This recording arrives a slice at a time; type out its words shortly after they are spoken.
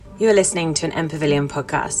You are listening to an M Pavilion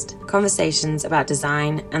podcast, conversations about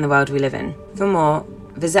design and the world we live in. For more,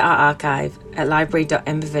 visit our archive at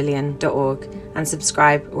library.mpavilion.org and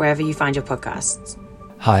subscribe wherever you find your podcasts.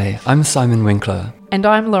 Hi, I'm Simon Winkler. And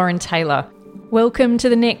I'm Lauren Taylor. Welcome to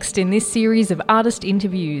the next in this series of artist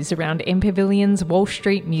interviews around M Pavilion's Walsh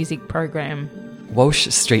Street music program. Walsh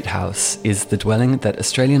Street House is the dwelling that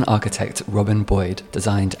Australian architect Robin Boyd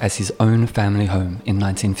designed as his own family home in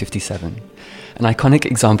 1957. An iconic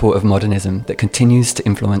example of modernism that continues to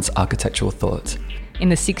influence architectural thought. In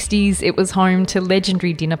the 60s, it was home to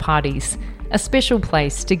legendary dinner parties, a special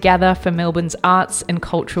place to gather for Melbourne's arts and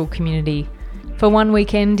cultural community. For one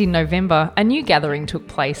weekend in November, a new gathering took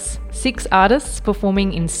place, 6 artists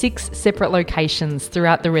performing in 6 separate locations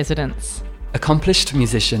throughout the residence. Accomplished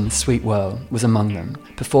musician Sweet Whirl was among them,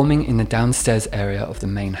 performing in the downstairs area of the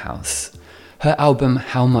main house. Her album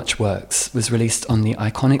How Much Works was released on the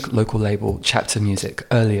iconic local label Chapter Music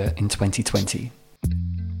earlier in 2020.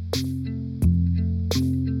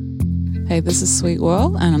 Hey, this is Sweet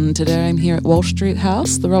Whirl, and today I'm here at Walsh Street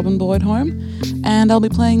House, the Robin Boyd home, and I'll be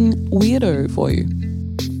playing Weirdo for you.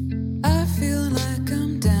 I feel like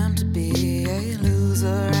I'm damned to be a loser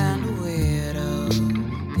and a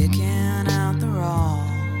weirdo, picking out the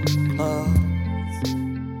wrong clothes.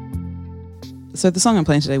 So the song I'm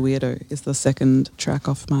playing today, Weirdo, is the second track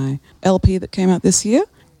off my LP that came out this year.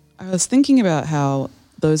 I was thinking about how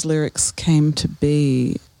those lyrics came to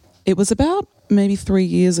be. It was about maybe 3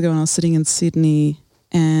 years ago when I was sitting in Sydney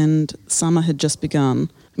and summer had just begun.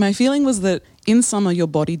 My feeling was that in summer your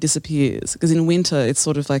body disappears, because in winter it's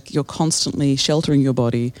sort of like you're constantly sheltering your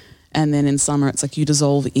body, and then in summer it's like you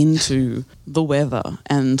dissolve into the weather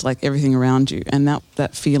and like everything around you. And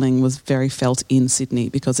that feeling was very felt in Sydney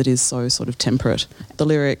because it is so sort of temperate. The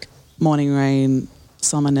lyric, morning rain,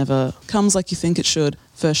 summer never comes like you think it should,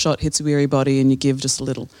 first shot hits a weary body and you give just a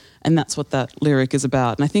little. And that's what that lyric is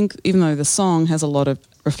about. And I think even though the song has a lot of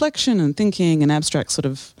reflection and thinking and abstract sort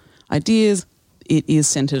of ideas, it is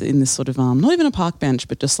centred in this sort of, not even a park bench,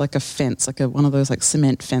 but just like a fence, like one of those like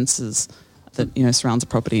cement fences that, you know, surrounds a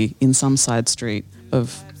property in some side street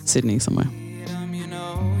of Sydney somewhere. You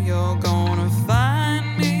know you're gonna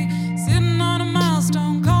find me sitting on a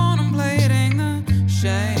milestone contemplating the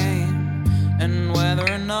shame and whether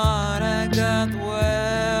or not I got the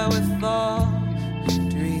wherewithal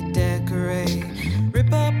to redecorate,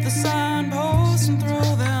 rip up the signposts and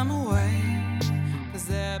throw them away, 'cause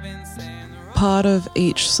they've been saying the wrong. Part of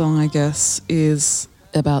each song, I guess, is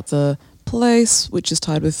about the place, which is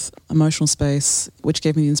tied with emotional space, which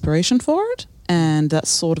gave me the inspiration for it. And that's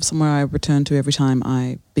sort of somewhere I return to every time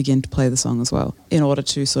I begin to play the song as well, in order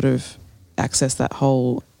to sort of access that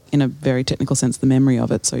whole, in a very technical sense, the memory of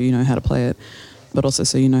it, so you know how to play it, but also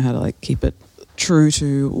so you know how to like keep it true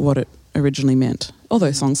to what it originally meant,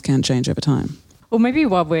 although songs can change over time. Well, maybe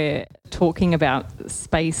while we're talking about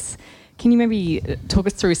space, can you maybe talk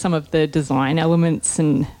us through some of the design elements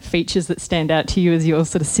and features that stand out to you as you're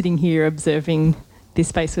sort of sitting here observing this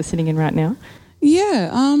space we're sitting in right now?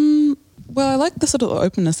 Yeah, well, I like the sort of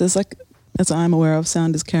openness. There's like, as I'm aware of,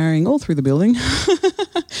 sound is carrying all through the building.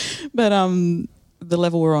 But the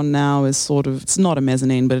level we're on now is sort of, it's not a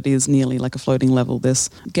mezzanine, but it is nearly like a floating level.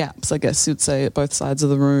 There's gaps, I guess you'd say, at both sides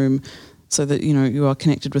of the room, so that, you know, you are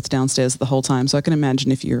connected with downstairs the whole time. So I can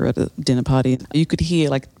imagine if you're at a dinner party, you could hear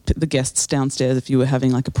like the guests downstairs if you were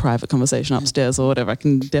having like a private conversation upstairs or whatever. I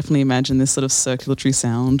can definitely imagine this sort of circulatory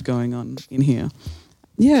sound going on in here.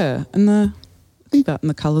 Yeah, and I think that, and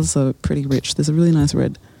the colours are pretty rich. There's a really nice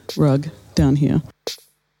red rug down here.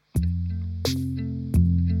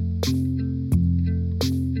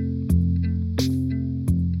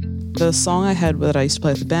 The song I had that I used to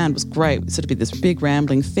play with the band was great. It sort of be this big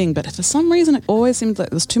rambling thing, but for some reason it always seemed like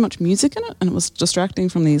there was too much music in it and it was distracting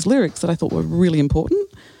from these lyrics that I thought were really important.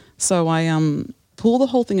 So I pulled the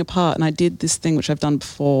whole thing apart and I did this thing which I've done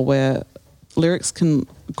before where lyrics can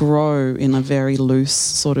grow in a very loose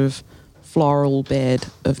sort of floral bed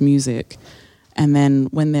of music. And then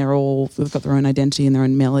when they've got their own identity and their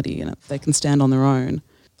own melody and they can stand on their own,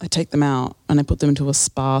 I take them out and I put them into a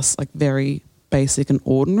sparse, like very basic and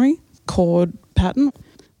ordinary chord pattern.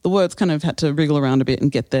 The words kind of had to wriggle around a bit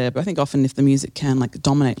and get there, but I think often if the music can like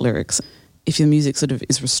dominate lyrics, if your music sort of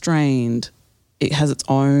is restrained, it has its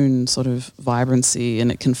own sort of vibrancy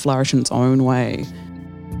and it can flourish in its own way.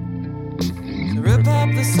 Rip up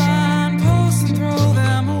the signposts and throw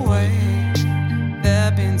them away.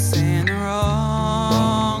 They've been saying the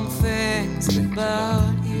wrong things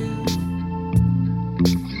about you.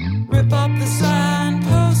 Rip up the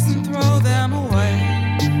signposts and throw them away.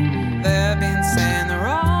 They've been saying the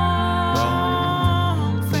wrong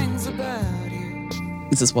things about you.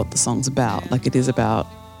 this is what the song's about. Like, it is about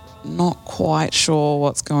not quite sure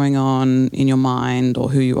what's going on in your mind or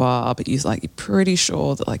who you are, but you're pretty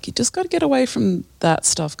sure that like you just got to get away from that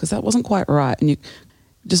stuff because that wasn't quite right. And you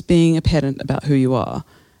just being a pedant about who you are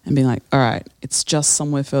and being like, all right, it's just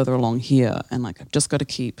somewhere further along here, and like I've just got to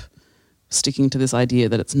keep sticking to this idea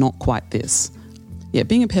that it's not quite this. Yeah,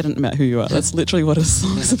 being a pedant about who you are. That's literally what a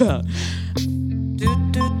song's about.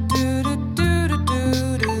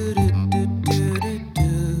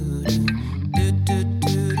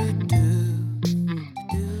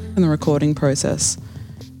 In the recording process,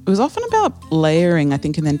 it was often about layering, I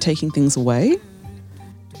think, and then taking things away.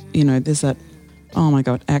 You know, there's that, oh my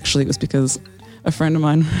God, actually it was because a friend of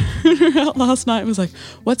mine out last night was like,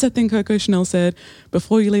 what's that thing Coco Chanel said?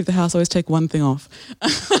 Before you leave the house, always take one thing off. I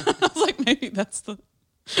was like, maybe that's what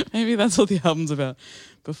the album's about.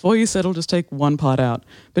 Before you settle, just take one part out.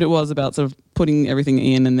 But it was about sort of putting everything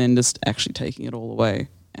in and then just actually taking it all away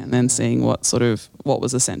and then seeing what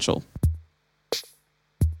was essential.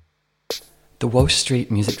 The Walsh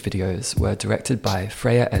Street music videos were directed by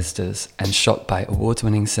Freya Esders and shot by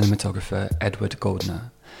award-winning cinematographer Edward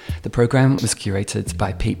Goldner. The programme was curated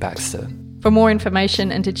by Pete Baxter. For more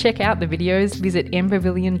information and to check out the videos, visit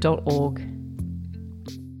mpavilion.org.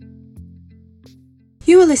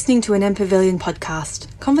 You are listening to an MPavilion podcast,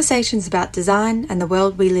 conversations about design and the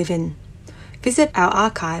world we live in. Visit our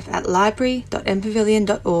archive at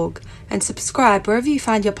library.mpavilion.org and subscribe wherever you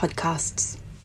find your podcasts.